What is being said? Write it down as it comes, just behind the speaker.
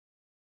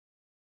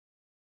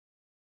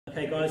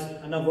Okay guys,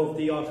 another of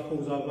the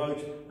articles I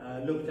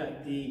wrote looked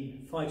at the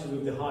fighters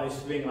with the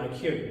highest ring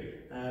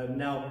IQ.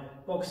 Now,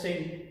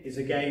 boxing is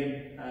a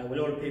game where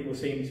a lot of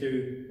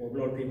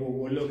people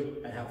will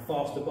look at how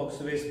fast a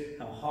boxer is,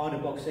 how hard a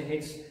boxer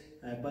hits,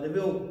 but the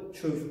real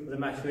truth of the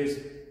matter is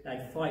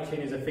that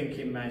fighting is a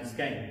thinking man's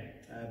game.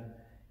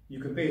 You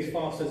can be as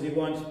fast as you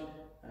want,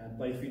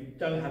 but if you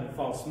don't have a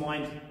fast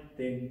mind,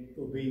 then it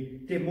will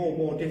be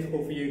more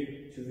difficult for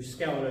you to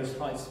scale those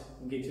heights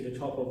and get to the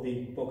top of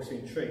the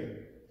boxing tree.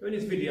 So in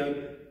this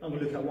video, I'm going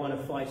to look at one of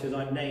the fighters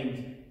I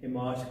named in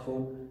my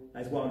article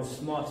as one of the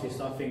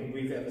smartest I think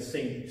we've ever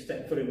seen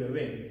step foot in the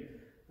ring.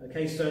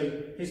 Okay,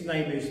 so his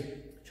name is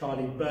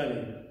Charley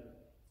Burley.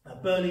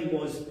 Burley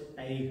was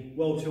a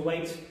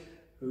welterweight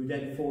who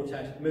then fought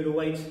at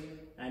middleweight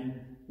and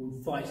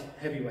would fight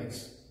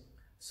heavyweights.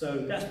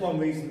 So that's one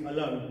reason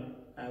alone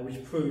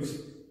which proves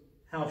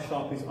how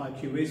sharp his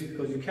IQ is,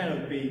 because you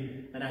cannot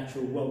be an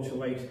actual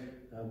welterweight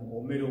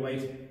or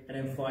middleweight and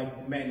then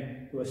fight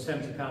men who are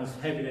 70 pounds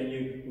heavier than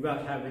you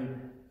without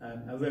having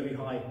a very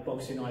high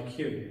boxing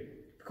IQ,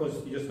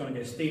 because you're just going to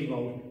get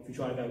steamrolled if you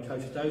try to go toe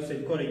to toe. So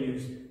you've got to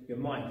use your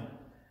mind.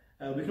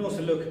 We can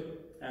also look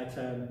at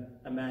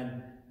a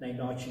man named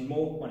Archie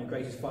Moore, one of the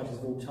greatest fighters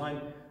of all time,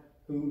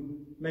 who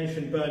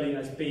mentioned Burley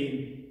as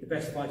being the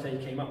best fighter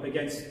he came up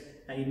against,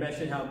 and he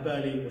mentioned how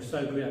Burley was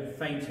so good at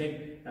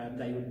feinting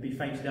that he would be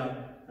fainted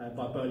out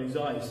by Burley's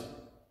eyes.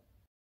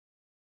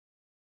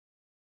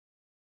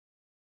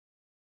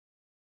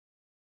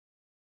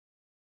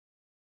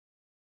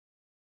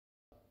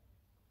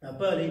 Now,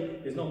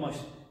 Burley, there's not much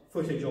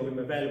footage of him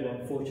available,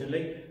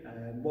 unfortunately.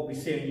 What we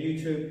see on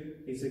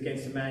YouTube is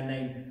against a man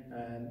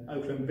named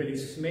Oakland Billy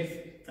Smith,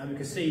 and we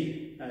can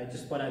see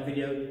just by that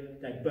video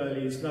that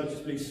Burley is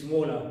noticeably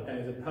smaller than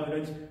his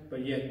opponent,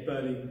 but yet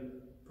Burley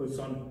puts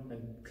on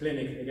a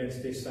clinic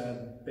against this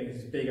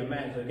bigger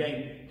man. So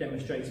again,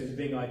 demonstrates his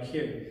ring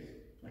IQ.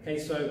 Okay,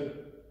 so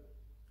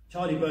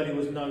Charley Burley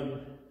was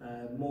known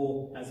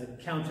more as a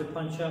counter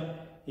puncher.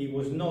 He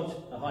was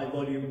not a high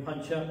volume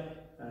puncher.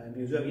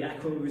 He was very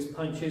accurate with his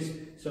punches.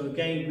 So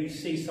again, we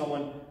see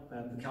someone,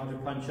 the counter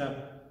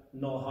puncher,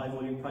 not a high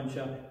volume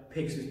puncher,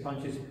 picks his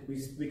punches.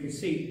 We can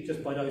see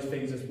just by those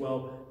things as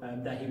well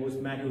that he was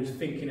a man who was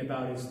thinking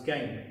about his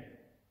game.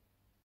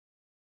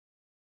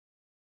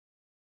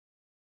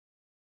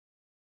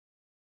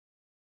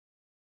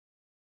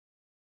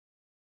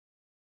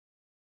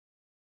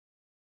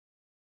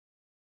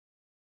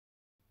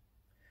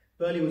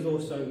 Burley was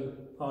also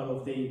part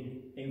of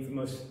the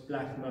infamous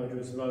Black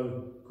Murderers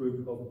Row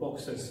group of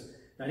boxers.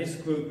 Now this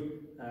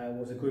group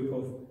was a group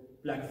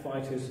of black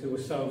fighters who were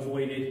so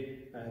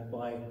avoided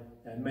by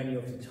many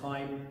of the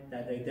time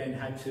that they then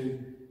had to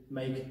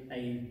make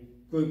a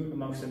group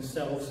amongst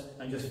themselves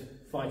and just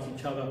fight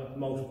each other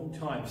multiple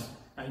times.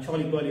 And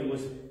Charley Burley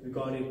was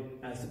regarded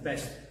as the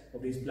best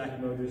of these Black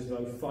Murderers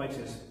Row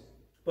fighters.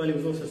 Burley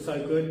was also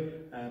so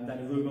good that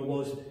the rumour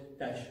was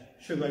that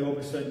Sugar Ray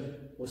Robertson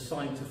was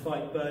signed to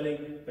fight Burley,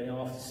 but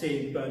after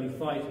seeing Burley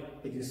fight,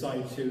 he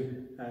decided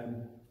to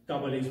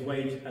double his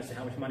wage as to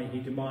how much money he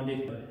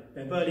demanded.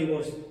 Then Burley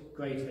was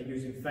great at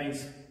using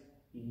feints.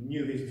 He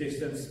knew his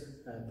distance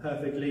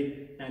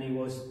perfectly, and he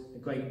was a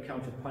great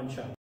counter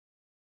puncher.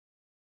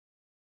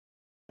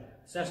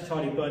 So that's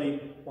Charley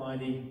Burley, one of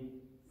the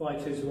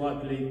fighters who I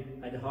believe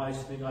had the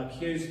highest ring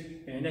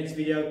IQs. In the next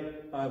video,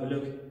 I'll have a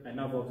look at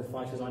another of the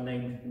fighters I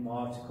named in my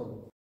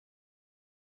article.